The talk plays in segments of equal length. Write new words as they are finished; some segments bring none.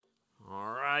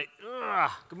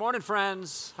Good morning,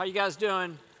 friends. How you guys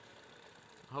doing?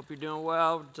 Hope you're doing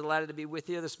well. Delighted to be with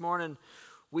you this morning.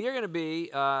 We are going to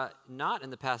be not in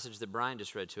the passage that Brian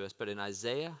just read to us, but in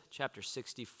Isaiah chapter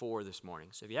 64 this morning.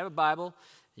 So if you have a Bible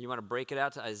and you want to break it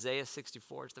out to Isaiah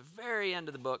 64, it's the very end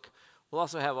of the book. We'll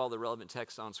also have all the relevant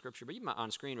text on Scripture, but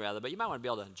on screen rather. But you might want to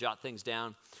be able to jot things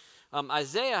down.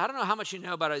 Isaiah, I don't know how much you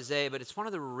know about Isaiah, but it's one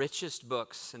of the richest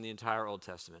books in the entire Old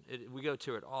Testament. We go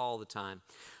to it all the time.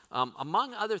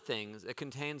 Among other things, it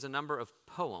contains a number of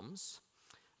poems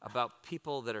about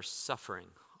people that are suffering.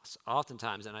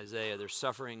 Oftentimes in Isaiah, they're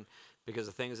suffering because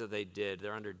of things that they did.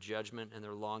 They're under judgment and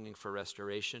they're longing for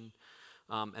restoration,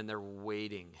 and they're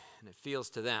waiting. And it feels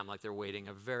to them like they're waiting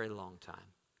a very long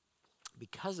time.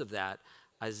 Because of that,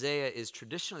 Isaiah is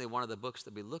traditionally one of the books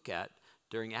that we look at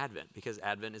during Advent, because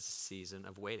Advent is a season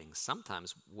of waiting,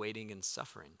 sometimes waiting and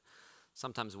suffering,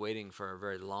 sometimes waiting for a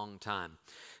very long time.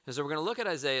 And so we're going to look at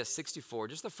Isaiah 64,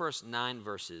 just the first 9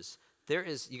 verses. There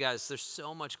is, you guys, there's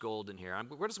so much gold in here.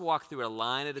 We're just walk through it a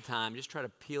line at a time, just try to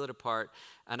peel it apart.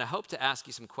 And I hope to ask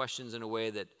you some questions in a way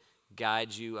that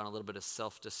guides you on a little bit of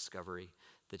self-discovery,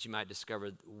 that you might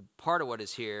discover part of what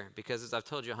is here. Because as I've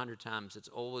told you 100 times, it's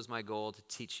always my goal to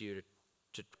teach you,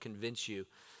 to convince you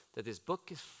that this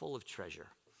book is full of treasure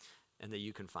and that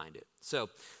you can find it. So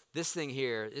this thing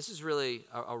here, this is really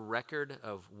a record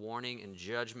of warning and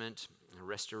judgment and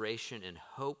restoration and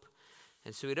hope.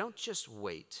 And so we don't just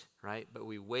wait, right? But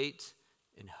we wait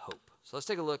in hope. So let's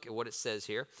take a look at what it says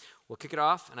here. We'll kick it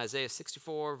off in Isaiah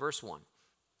 64, verse 1.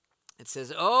 It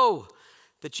says, "Oh,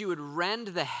 that you would rend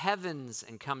the heavens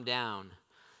and come down,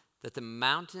 that the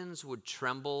mountains would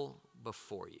tremble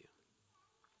before you."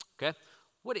 Okay,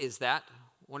 what is that?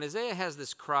 When Isaiah has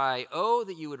this cry, "Oh,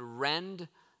 that you would rend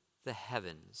the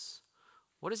heavens,"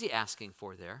 what is he asking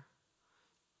for there?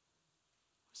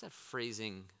 What does that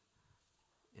phrasing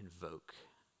invoke?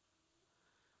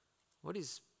 What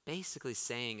he's basically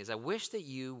saying is, I wish that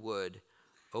you would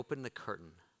open the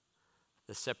curtain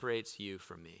that separates you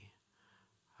from me.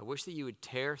 I wish that you would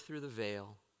tear through the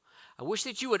veil. I wish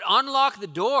that you would unlock the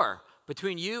door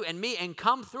between you and me and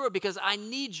come through it, because I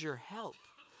need your help.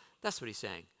 That's what he's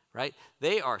saying, right?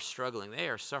 They are struggling, they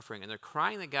are suffering, and they're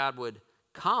crying that God would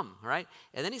come, right?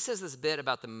 And then he says this bit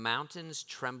about the mountains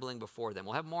trembling before them.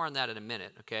 We'll have more on that in a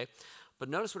minute, okay? But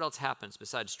notice what else happens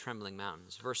besides trembling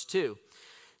mountains. Verse 2,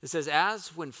 it says,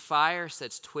 "As when fire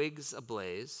sets twigs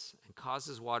ablaze and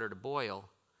causes water to boil,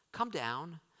 come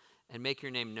down and make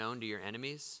your name known to your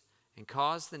enemies and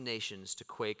cause the nations to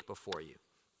quake before you."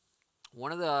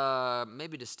 One of the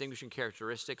maybe distinguishing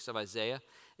characteristics of Isaiah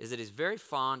is that he's very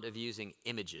fond of using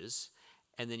images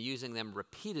and then using them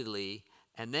repeatedly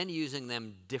and then using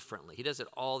them differently. He does it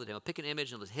all the time. He'll pick an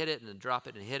image and just hit it and then drop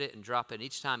it and hit it and drop it. And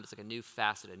each time it's like a new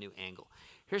facet, a new angle.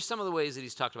 Here's some of the ways that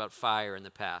he's talked about fire in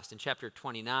the past. In chapter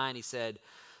 29, he said,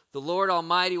 "The Lord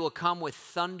Almighty will come with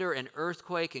thunder and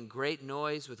earthquake and great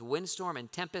noise, with windstorm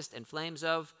and tempest and flames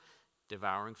of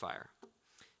devouring fire."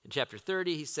 In chapter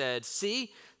 30, he said,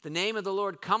 "See, the name of the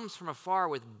Lord comes from afar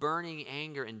with burning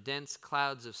anger and dense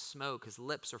clouds of smoke. His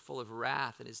lips are full of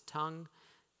wrath and his tongue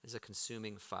is a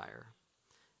consuming fire."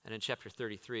 And in chapter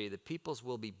 33, "The peoples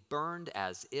will be burned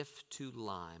as if to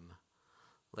lime.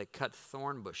 Like cut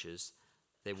thorn bushes,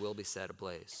 they will be set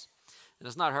ablaze." And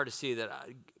it's not hard to see that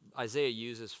Isaiah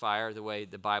uses fire the way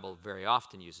the Bible very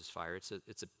often uses fire. It's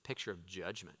a picture of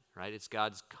judgment, right? It's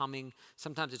God's coming.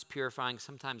 Sometimes it's purifying.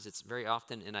 Sometimes it's very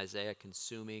often in Isaiah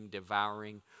consuming,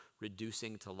 devouring,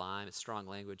 reducing to lime. It's strong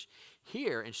language.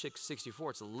 Here in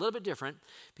 64, it's a little bit different,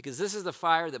 because this is the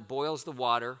fire that boils the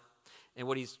water. And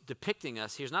what he's depicting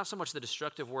us here is not so much the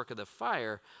destructive work of the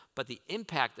fire, but the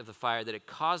impact of the fire, that it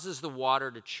causes the water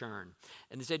to churn.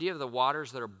 And this idea of the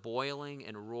waters that are boiling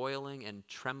and roiling and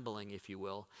trembling, if you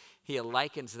will, he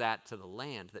likens that to the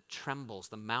land that trembles,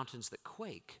 the mountains that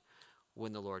quake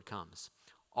when the Lord comes.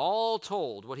 All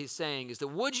told, what he's saying is that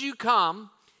would you come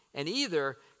and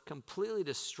either completely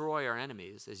destroy our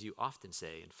enemies, as you often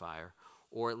say in fire,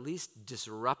 or at least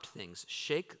disrupt things,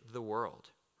 shake the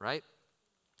world, right?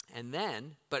 And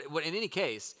then, but in any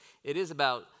case, it is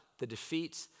about the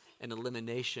defeat and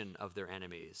elimination of their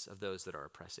enemies, of those that are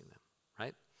oppressing them,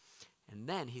 right? And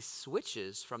then he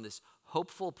switches from this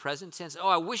hopeful present tense, "Oh,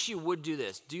 I wish you would do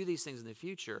this, do these things in the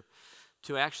future,"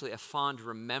 to actually a fond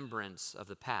remembrance of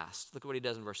the past. Look at what he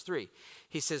does in verse 3.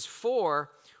 He says,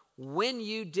 "For when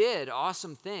you did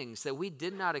awesome things that we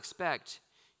did not expect,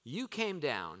 you came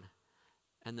down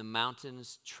and the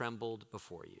mountains trembled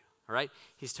before you." All right?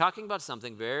 He's talking about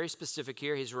something very specific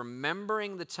here. He's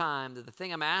remembering the time that the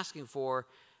thing I'm asking for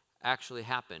actually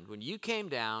happened. When you came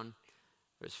down,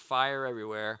 there was fire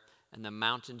everywhere, and the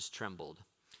mountains trembled.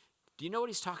 Do you know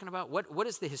what he's talking about? What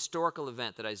is the historical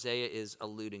event that Isaiah is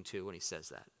alluding to when he says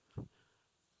that? Do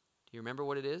you remember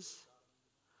what it is?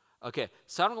 Okay,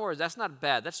 Sodom and Gomorrah, that's not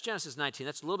bad. That's Genesis 19.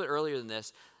 That's a little bit earlier than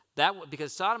this.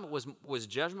 Because Sodom was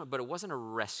judgment, but it wasn't a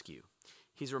rescue.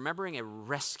 He's remembering a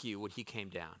rescue when he came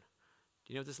down.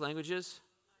 Do you know what this language is?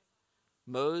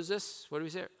 Moses, what do we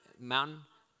say? Mountain?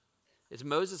 It's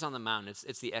Moses on the mountain.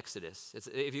 It's the Exodus.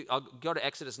 I'll go to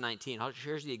Exodus 19.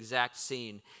 Here's the exact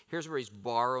scene. Here's where he's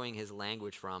borrowing his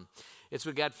language from. It's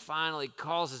when God finally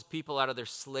calls his people out of their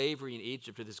slavery in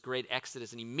Egypt to this great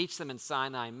Exodus, and he meets them in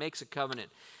Sinai and makes a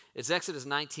covenant. It's Exodus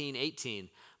 19:18.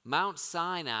 Mount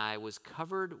Sinai was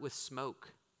covered with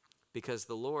smoke because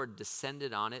the Lord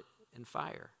descended on it in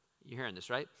fire. You're hearing this,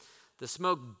 right? The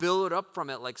smoke billowed up from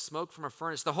it like smoke from a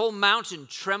furnace. The whole mountain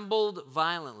trembled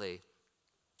violently,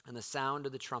 and the sound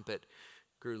of the trumpet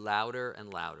grew louder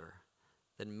and louder.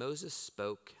 Then Moses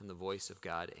spoke, and the voice of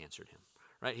God answered him.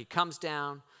 Right? He comes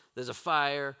down, there's a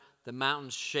fire, the mountain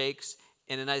shakes,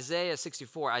 and in Isaiah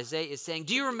 64, Isaiah is saying,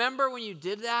 do you remember when you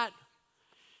did that?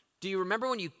 Do you remember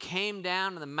when you came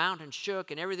down and the mountain shook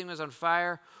and everything was on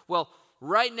fire? Well,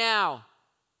 right now,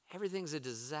 everything's a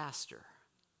disaster.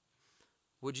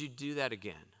 Would you do that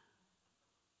again?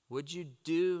 Would you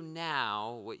do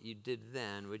now what you did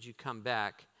then? Would you come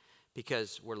back?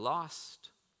 Because we're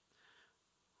lost,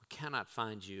 we cannot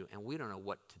find you, and we don't know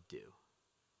what to do.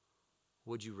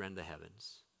 Would you rend the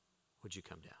heavens? Would you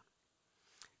come down?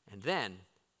 And then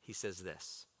he says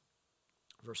this,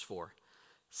 verse 4.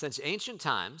 Since ancient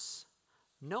times,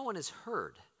 no one has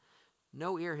heard,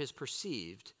 no ear has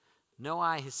perceived, no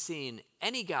eye has seen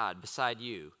any God beside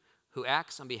you who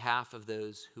acts on behalf of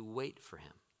those who wait for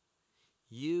him.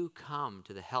 You come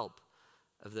to the help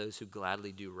of those who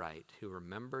gladly do right, who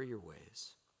remember your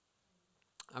ways.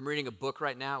 I'm reading a book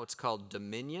right now. It's called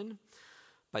Dominion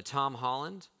by Tom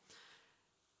Holland.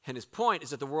 And his point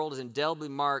is that the world is indelibly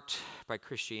marked by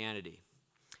Christianity.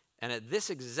 And at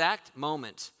this exact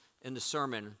moment in the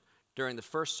sermon during the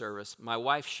first service, my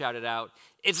wife shouted out,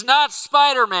 "It's not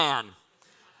Spider-Man!"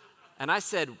 And I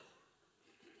said,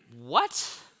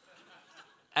 "What?"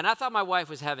 And I thought my wife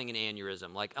was having an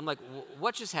aneurysm. I'm like,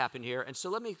 what just happened here? And so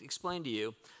let me explain to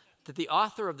you that the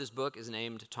author of this book is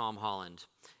named Tom Holland.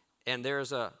 And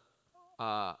there's an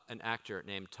actor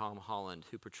named Tom Holland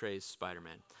who portrays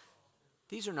Spider-Man.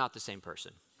 These are not the same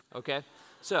person, okay?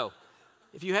 So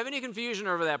if you have any confusion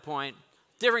over that point,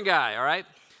 different guy, all right?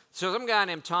 So some guy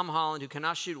named Tom Holland who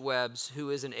cannot shoot webs, who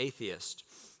is an atheist,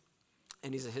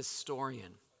 and he's a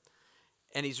historian.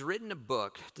 And he's written a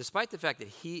book, despite the fact that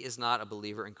he is not a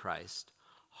believer in Christ.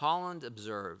 Holland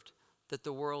observed that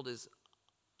the world is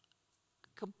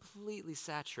completely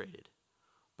saturated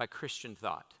by Christian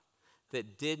thought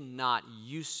that did not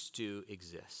used to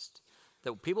exist.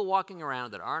 That people walking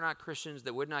around that are not Christians,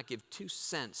 that would not give 2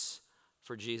 cents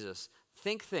for Jesus,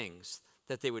 think things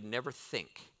that they would never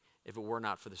think if it were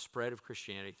not for the spread of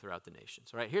Christianity throughout the nations.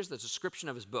 All right, here's the description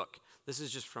of his book. This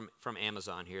is just from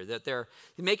Amazon here. That they're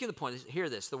making the point, hear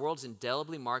this, the world's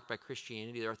indelibly marked by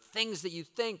Christianity. There are things that you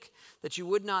think that you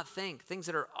would not think, things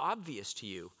that are obvious to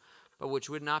you, but which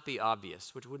would not be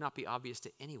obvious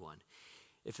to anyone.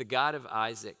 If the God of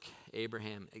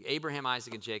Abraham,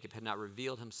 Isaac, and Jacob had not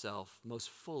revealed himself most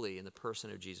fully in the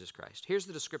person of Jesus Christ. Here's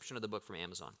the description of the book from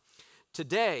Amazon.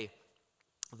 Today,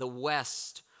 the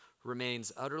West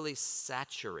remains utterly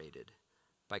saturated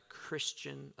by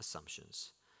Christian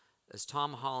assumptions. As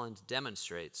Tom Holland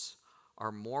demonstrates,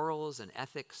 our morals and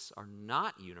ethics are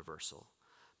not universal,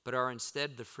 but are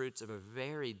instead the fruits of a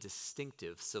very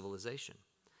distinctive civilization.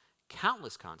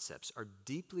 Countless concepts are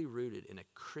deeply rooted in a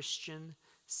Christian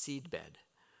seedbed.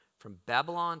 From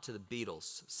Babylon to the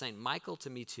Beatles, St. Michael to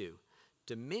Me Too,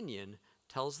 Dominion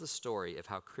tells the story of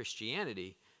how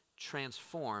Christianity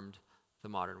transformed the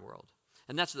modern world.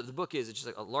 And that's what the book is. It's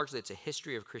just largely it's a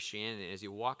history of Christianity. And as he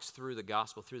walks through the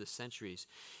gospel, through the centuries,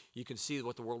 you can see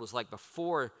what the world was like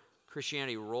before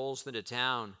Christianity rolls into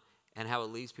town and how it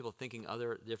leaves people thinking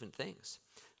other different things.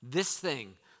 This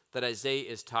thing that Isaiah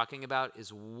is talking about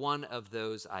is one of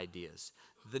those ideas.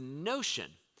 The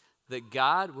notion that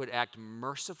God would act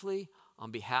mercifully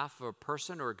on behalf of a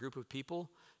person or a group of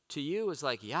people to you is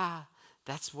like, yeah,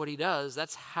 that's what he does.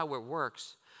 That's how it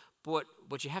works. But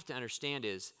what you have to understand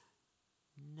is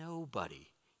nobody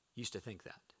used to think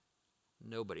that.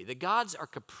 Nobody. The gods are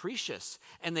capricious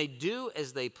and they do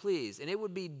as they please. And it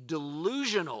would be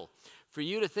delusional for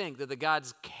you to think that the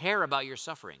gods care about your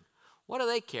suffering. What do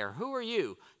they care? Who are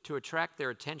you to attract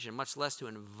their attention, much less to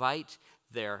invite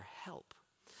their help?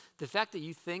 The fact that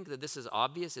you think that this is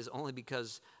obvious is only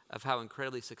because of how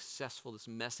incredibly successful this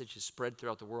message has spread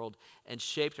throughout the world and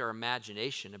shaped our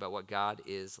imagination about what God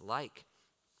is like.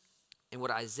 And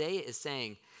what Isaiah is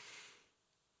saying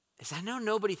is, I know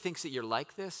nobody thinks that you're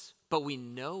like this, but we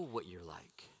know what you're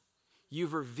like.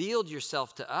 You've revealed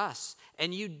yourself to us,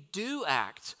 and you do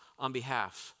act on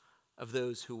behalf of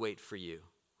those who wait for you.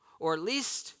 Or at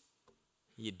least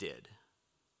you did.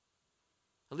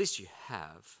 At least you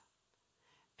have.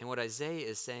 And what Isaiah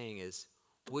is saying is,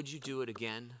 would you do it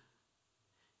again?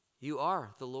 You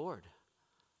are the Lord,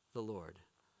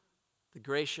 the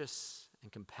gracious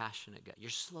and compassionate God.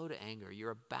 You're slow to anger.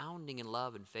 You're abounding in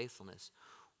love and faithfulness.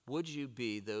 Would you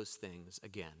be those things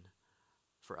again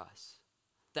for us?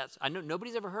 I know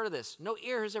nobody's ever heard of this. No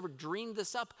ear has ever dreamed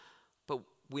this up, but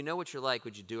we know what you're like.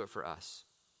 Would you do it for us?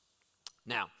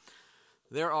 Now,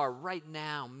 there are right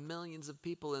now millions of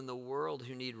people in the world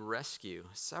who need rescue.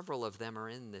 Several of them are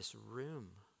in this room,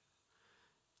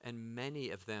 and many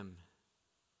of them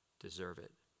deserve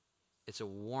it. It's a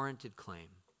warranted claim.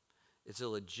 It's a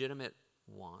legitimate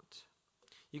want.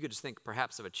 You could just think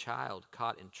perhaps of a child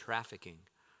caught in trafficking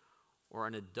or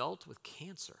an adult with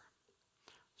cancer.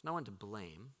 There's no one to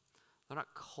blame. They're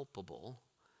not culpable.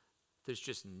 There's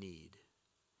just need.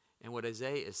 And what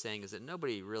Isaiah is saying is that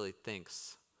nobody really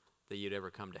thinks that you'd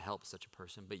ever come to help such a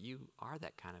person, but you are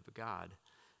that kind of a God.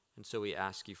 And so we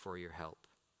ask you for your help.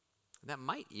 That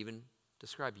might even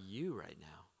describe you right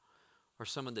now, or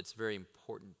someone that's very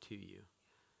important to you,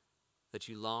 that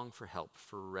you long for help,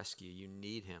 for rescue. You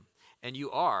need him. And you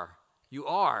are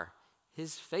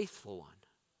his faithful one.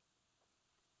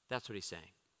 That's what he's saying.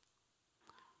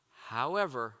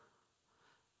 However,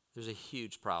 there's a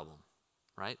huge problem,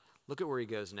 right? Look at where he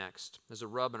goes next. There's a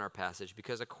rub in our passage,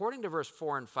 because according to verse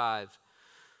 4 and 5,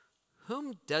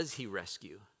 whom does he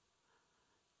rescue?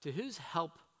 To whose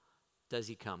help does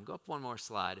he come? Go up one more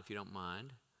slide if you don't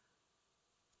mind.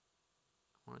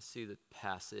 I want to see the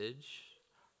passage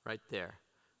right there.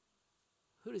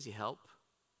 Who does he help?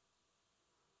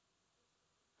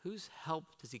 Whose help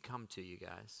does he come to, you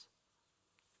guys?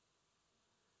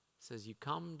 It says, you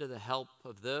come to the help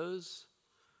of those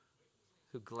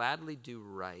who gladly do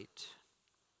right,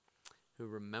 who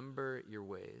remember your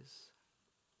ways.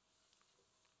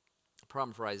 The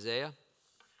problem for Isaiah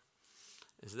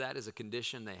is that is a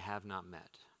condition they have not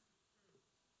met.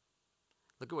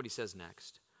 Look at what he says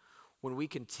next. When we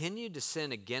continue to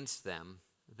sin against them,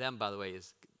 by the way,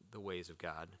 is the ways of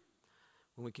God.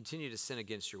 When we continue to sin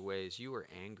against your ways, you are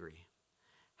angry.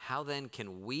 How then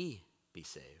can we be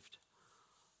saved?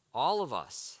 All of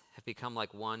us have become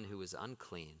like one who is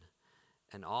unclean,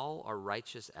 and all our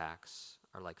righteous acts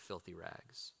are like filthy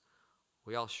rags.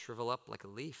 We all shrivel up like a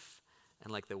leaf,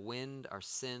 and like the wind, our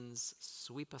sins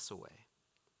sweep us away.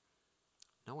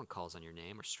 No one calls on your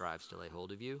name or strives to lay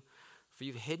hold of you, for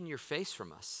you've hidden your face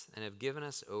from us and have given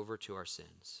us over to our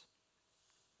sins.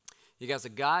 You guys, a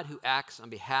God who acts on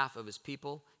behalf of his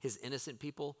people, his innocent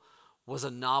people, was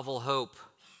a novel hope.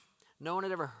 No one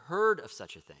had ever heard of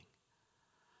such a thing.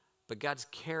 But God's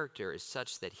character is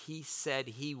such that he said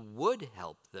he would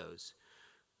help those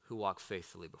who walk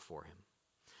faithfully before him.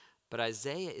 But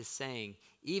Isaiah is saying,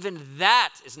 even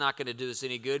that is not going to do us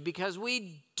any good because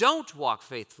we don't walk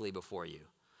faithfully before you.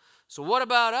 So what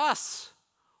about us?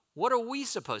 What are we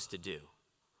supposed to do?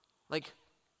 Like,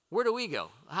 where do we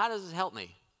go? How does this help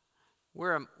me?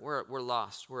 We're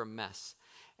lost. We're a mess.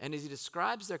 And as he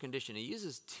describes their condition, he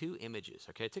uses two images.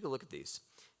 Okay, take a look at these.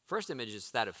 First image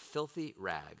is that of filthy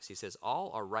rags. He says,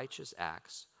 all our righteous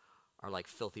acts are like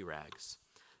filthy rags.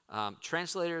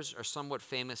 Translators are somewhat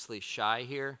famously shy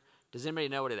here. Does anybody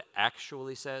know what it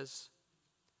actually says?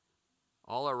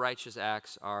 All our righteous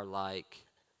acts are like,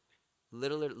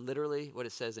 literally what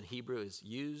it says in Hebrew is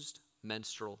used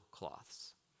menstrual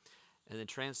cloths. And then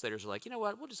translators are like, you know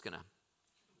what, we'll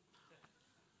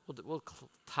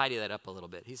tidy that up a little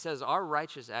bit. He says, our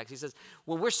righteous acts, he says,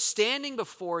 when we're standing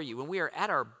before you, when we are at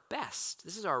our best,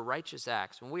 this is our righteous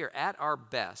acts, when we are at our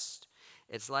best,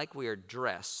 it's like we are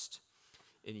dressed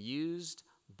in used,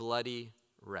 bloody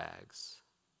rags.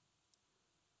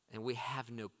 And we have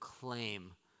no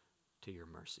claim to your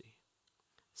mercy.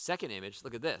 Second image,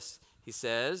 look at this. He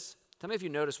says, tell me if you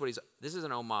notice this is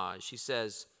an homage. He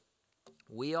says,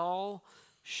 we all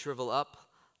shrivel up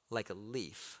like a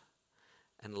leaf,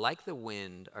 and like the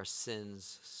wind, our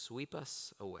sins sweep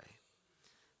us away.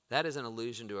 That is an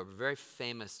allusion to a very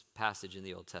famous passage in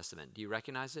the Old Testament. Do you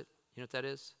recognize it? You know what that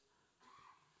is?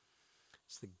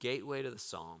 It's the gateway to the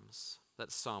Psalms.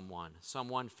 That's Psalm 1. Psalm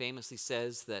 1 famously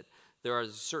says that there are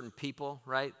certain people,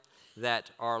 right,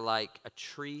 that are like a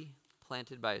tree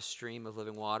planted by a stream of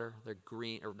living water. They're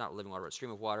green, or not living water, but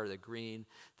stream of water. They're green.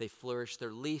 They flourish.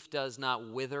 Their leaf does not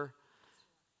wither,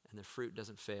 and their fruit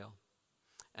doesn't fail.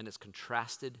 And it's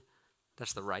contrasted.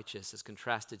 That's the righteous. It's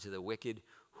contrasted to the wicked,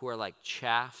 who are like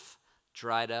chaff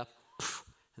dried up,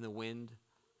 and the wind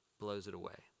blows it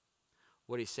away.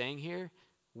 What he's saying here,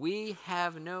 we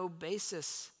have no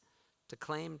basis to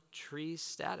claim tree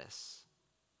status.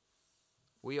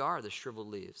 We are the shriveled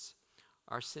leaves.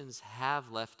 Our sins have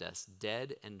left us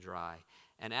dead and dry,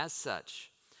 and as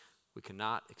such, we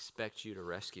cannot expect you to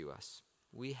rescue us.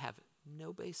 We have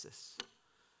no basis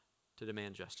to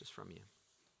demand justice from you.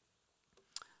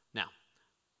 Now,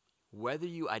 whether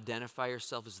you identify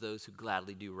yourself as those who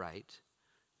gladly do right,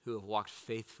 who have walked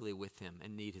faithfully with him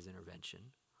and need his intervention,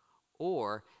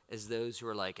 or as those who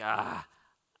are like, I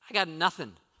got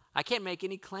nothing. I can't make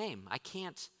any claim. I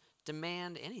can't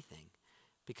demand anything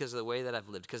because of the way that I've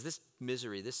lived. Because this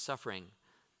misery, this suffering,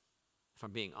 if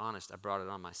I'm being honest, I brought it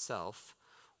on myself.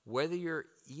 Whether you're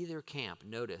either camp,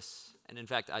 notice, and in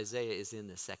fact, Isaiah is in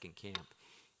the second camp,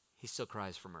 he still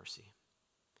cries for mercy.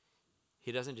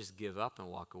 He doesn't just give up and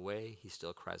walk away. He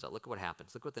still cries out. Look at what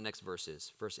happens. Look what the next verse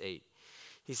is, verse 8.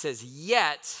 He says,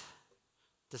 yet,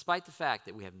 despite the fact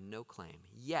that we have no claim,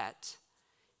 yet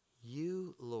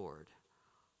you, Lord,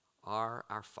 are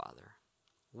our Father.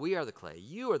 We are the clay.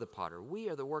 You are the potter. We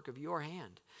are the work of your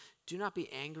hand. Do not be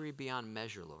angry beyond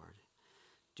measure, Lord.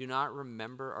 Do not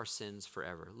remember our sins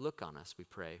forever. Look on us, we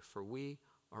pray, for we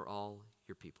are all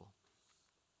your people.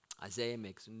 Isaiah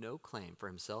makes no claim for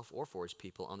himself or for his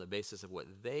people on the basis of what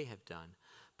they have done,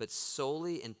 but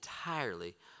solely,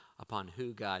 entirely upon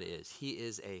who God is. He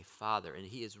is a father, and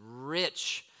he is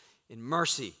rich in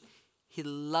mercy. He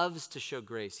loves to show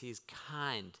grace. He is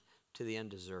kind to the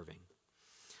undeserving.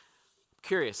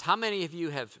 Curious, how many of you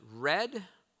have read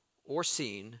or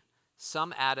seen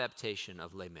some adaptation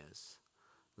of Les Mis?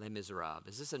 Les Miserables.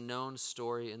 Is this a known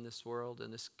story in this world,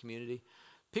 in this community?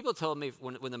 People told me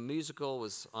when the musical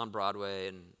was on Broadway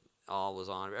and all was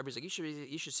on, everybody's like, you should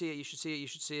see it, you should see it, you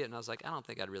should see it. And I was like, I don't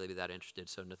think I'd really be that interested,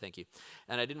 so no thank you.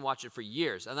 And I didn't watch it for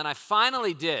years. And then I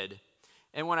finally did.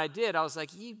 And when I did, I was like,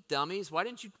 you dummies, why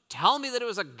didn't you tell me that it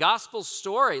was a gospel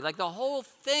story? Like, the whole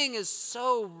thing is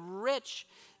so rich.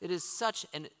 It is such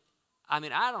an, I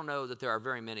don't know that there are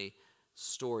very many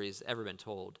stories ever been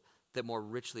told that more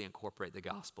richly incorporate the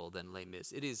gospel than Les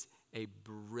Mis. It is a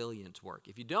brilliant work.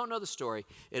 If you don't know the story,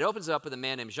 it opens up with a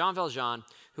man named Jean Valjean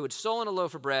who had stolen a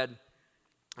loaf of bread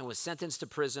and was sentenced to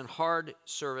prison, hard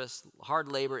service,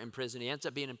 hard labor in prison. He ends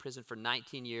up being in prison for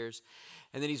 19 years,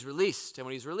 and then he's released. And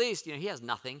when he's released, he has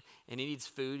nothing, and he needs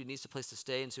food, he needs a place to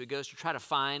stay, and so he goes to try to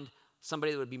find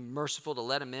somebody that would be merciful to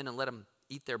let him in and let him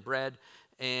eat their bread,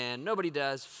 and nobody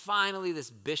does. Finally, this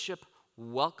bishop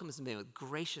welcomes him in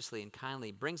graciously and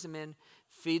kindly, brings him in,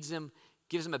 feeds him,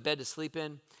 gives him a bed to sleep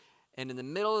in, and in the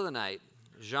middle of the night,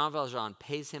 Jean Valjean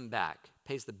pays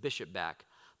the bishop back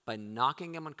by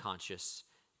knocking him unconscious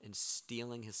and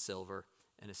stealing his silver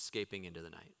and escaping into the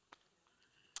night.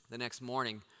 The next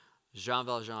morning, Jean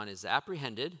Valjean is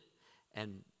apprehended,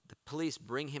 and the police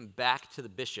bring him back to the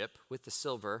bishop with the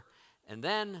silver, and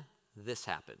then this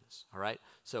happens, all right?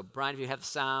 So, Brian, if you have the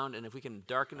sound, and if we can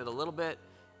darken it a little bit,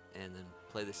 and then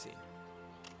play the scene.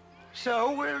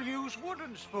 So we'll use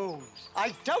wooden spoons.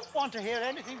 I don't want to hear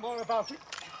anything more about it.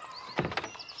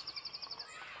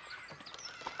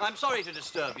 I'm sorry to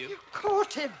disturb you. You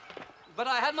caught him. But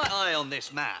I had my eye on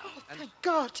this man. Oh, thank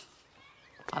God.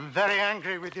 I'm very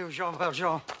angry with you, Jean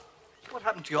Valjean. What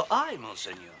happened to your eye,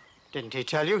 Monseigneur? Didn't he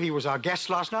tell you he was our guest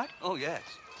last night? Oh, yes.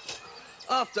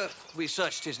 After we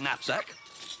searched his knapsack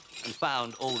and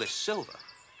found all this silver,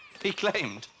 he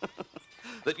claimed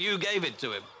that you gave it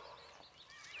to him.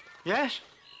 Yes.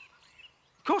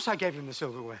 Of course I gave him the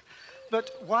silverware.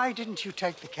 But why didn't you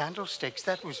take the candlesticks?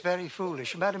 That was very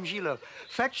foolish. Madame Gillot,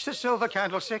 fetch the silver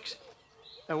candlesticks.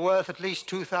 They're worth at least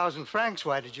 2,000 francs.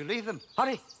 Why did you leave them?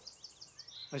 Hurry.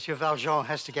 Monsieur Valjean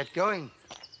has to get going.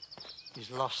 He's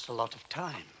lost a lot of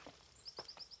time.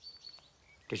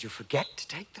 Did you forget to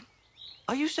take them?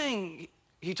 Are you saying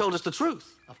he told us the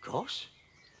truth? Of course.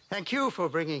 Thank you for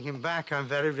bringing him back. I'm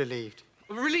very relieved.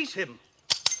 Release him.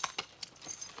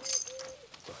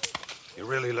 You're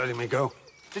really letting me go?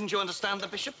 Didn't you understand the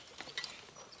bishop?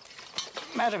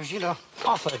 Madame Gillot,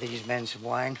 offer these men some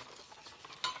wine.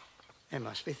 They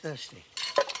must be thirsty.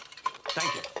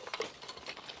 Thank you.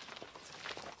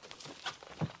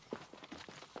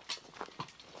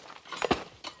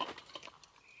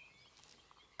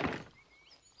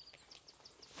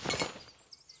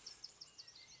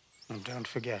 And don't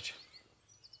forget.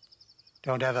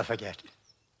 Don't ever forget.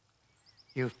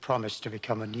 You've promised to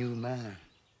become a new man.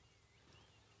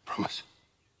 Promise.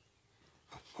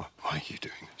 Why are you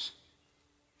doing this?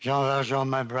 Jean Valjean,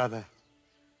 my brother,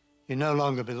 you no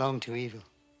longer belong to evil.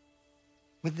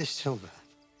 With this silver,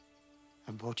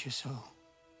 I bought your soul.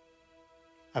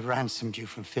 I've ransomed you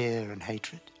from fear and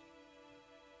hatred.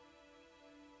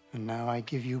 And now I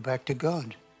give you back to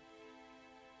God.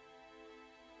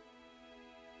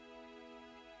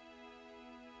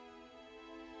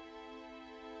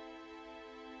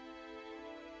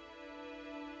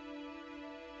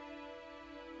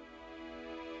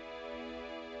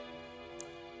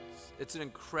 It's an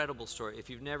incredible story. If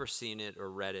you've never seen it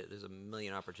or read it, there's a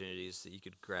million opportunities that you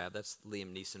could grab. That's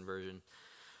Liam Neeson version.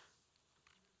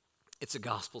 It's a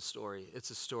gospel story. It's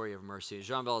a story of mercy.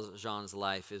 Jean Valjean's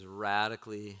life is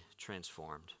radically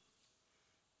transformed.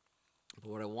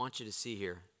 But what I want you to see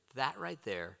here, that right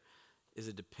there is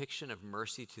a depiction of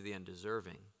mercy to the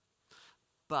undeserving.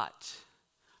 But,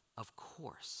 of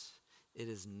course, it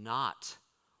is not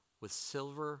with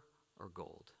silver or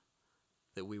gold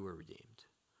that we were redeemed,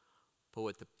 but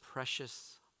with the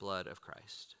precious blood of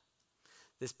Christ.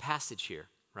 This passage here,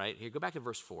 right? Here, go back to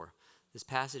verse 4. This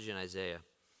passage in Isaiah.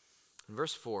 In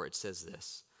verse 4, it says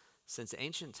this: "Since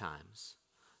ancient times,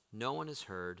 no one has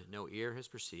heard, no ear has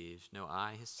perceived, no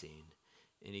eye has seen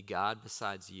any God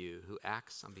besides you who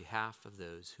acts on behalf of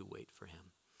those who wait for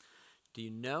him." Do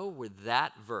you know where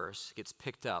that verse gets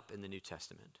picked up in the New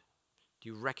Testament? Do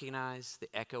you recognize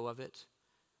the echo of it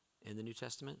in the New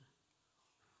Testament?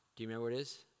 Do you remember where it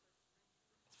is?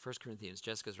 1 Corinthians.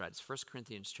 Jessica's right. It's 1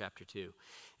 Corinthians chapter 2.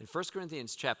 In 1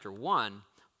 Corinthians chapter 1,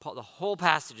 Paul, the whole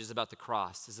passage is about the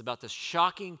cross. It's about the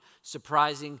shocking,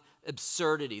 surprising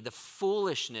absurdity, the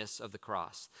foolishness of the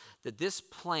cross. That this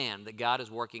plan that God is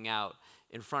working out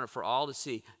in front of for all to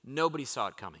see, nobody saw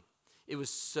it coming. It was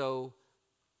so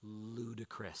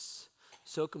ludicrous,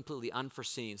 so completely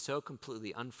unforeseen, so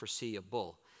completely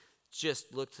unforeseeable.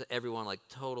 Just looked to everyone like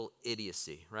total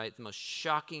idiocy, right? The most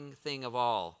shocking thing of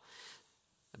all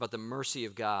about the mercy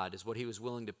of God is what he was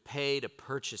willing to pay to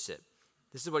purchase it.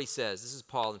 This is what he says. This is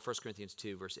Paul in 1 Corinthians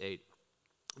 2, verse 8.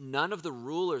 "None of the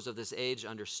rulers of this age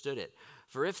understood it,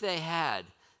 for if they had,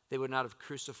 they would not have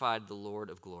crucified the Lord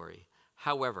of glory.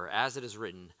 However, as it is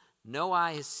written, no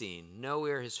eye has seen, no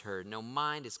ear has heard, no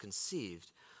mind has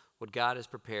conceived what God has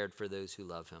prepared for those who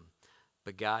love him.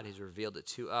 But God has revealed it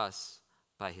to us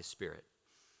by his Spirit."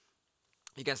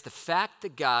 You guys, the fact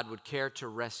that God would care to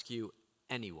rescue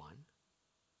anyone,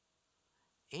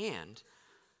 and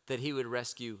that he would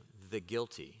rescue the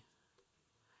guilty,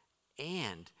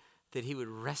 and that he would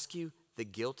rescue the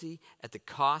guilty at the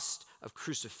cost of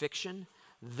crucifixion,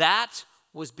 that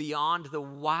was beyond the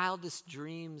wildest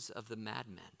dreams of the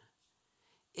madmen.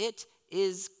 It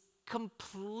is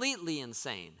completely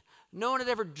insane. No one had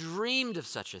ever dreamed of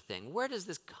such a thing. Where does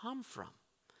this come from?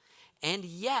 And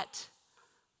yet,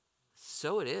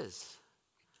 so it is.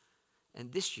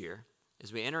 And this year,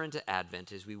 as we enter into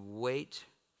Advent, as we wait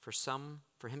for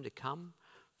him to come,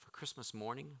 for Christmas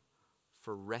morning,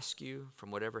 for rescue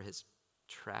from whatever has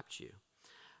trapped you,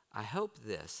 I hope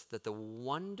that the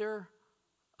wonder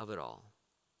of it all,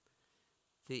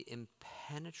 the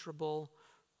impenetrable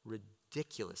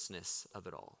ridiculousness of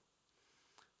it all,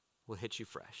 will hit you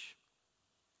fresh.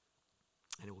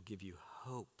 And it will give you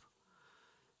hope.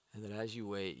 And that as you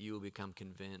wait, you will become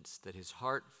convinced that his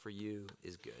heart for you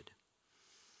is good.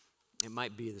 It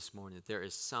might be this morning that there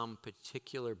is some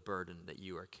particular burden that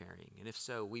you are carrying. And if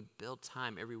so, we build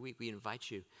time every week. We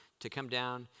invite you to come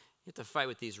down. You have to fight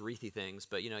with these wreathy things,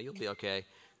 but you'll be okay.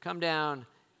 Come down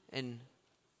and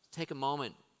take a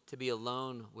moment to be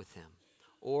alone with him.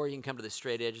 Or you can come to the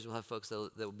straight edges. We'll have folks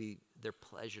that will be their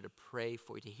pleasure to pray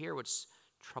for you, to hear what's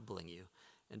troubling you,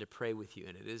 and to pray with you.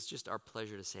 And it is just our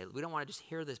pleasure to say, we don't want to just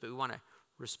hear this, but we want to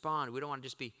respond. We don't want to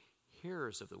just be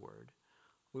hearers of the word.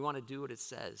 We want to do what it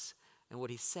says. And what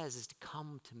he says is to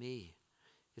come to me.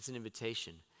 It's an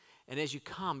invitation. And as you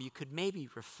come, you could maybe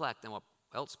reflect on what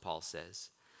else Paul says,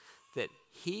 that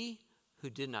he who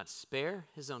did not spare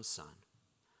his own son,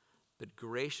 but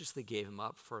graciously gave him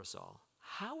up for us all,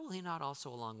 how will he not also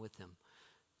along with him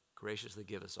graciously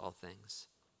give us all things?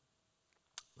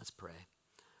 Let's pray.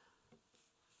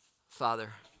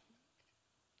 Father,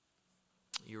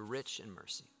 you're rich in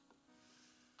mercy,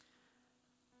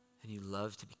 and you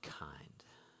love to be kind.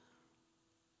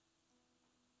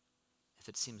 If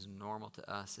it seems normal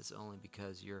to us, it's only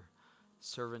because your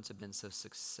servants have been so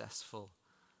successful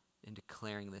in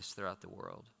declaring this throughout the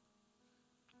world.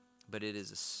 But it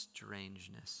is a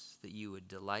strangeness that you would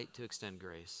delight to extend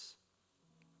grace.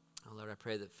 Oh Lord, I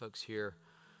pray that folks here,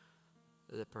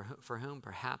 that for whom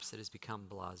perhaps it has become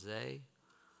blasé,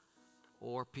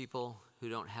 or people who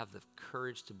don't have the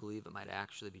courage to believe it might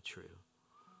actually be true,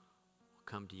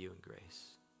 come to you in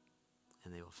grace.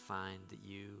 And they will find that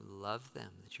you love them,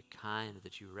 that you're kind,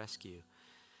 that you rescue.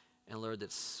 And Lord,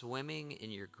 that swimming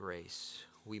in your grace,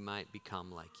 we might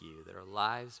become like you, that our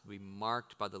lives be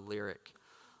marked by the lyric,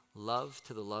 love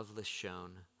to the loveless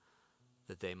shown,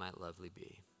 that they might lovely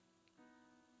be.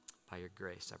 By your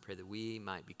grace, I pray that we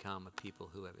might become a people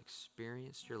who have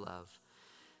experienced your love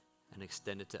and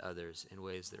extend it to others in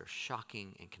ways that are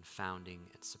shocking and confounding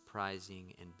and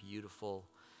surprising and beautiful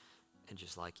and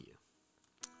just like you.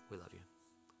 We love you.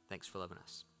 Thanks for loving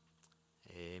us.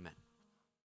 Amen.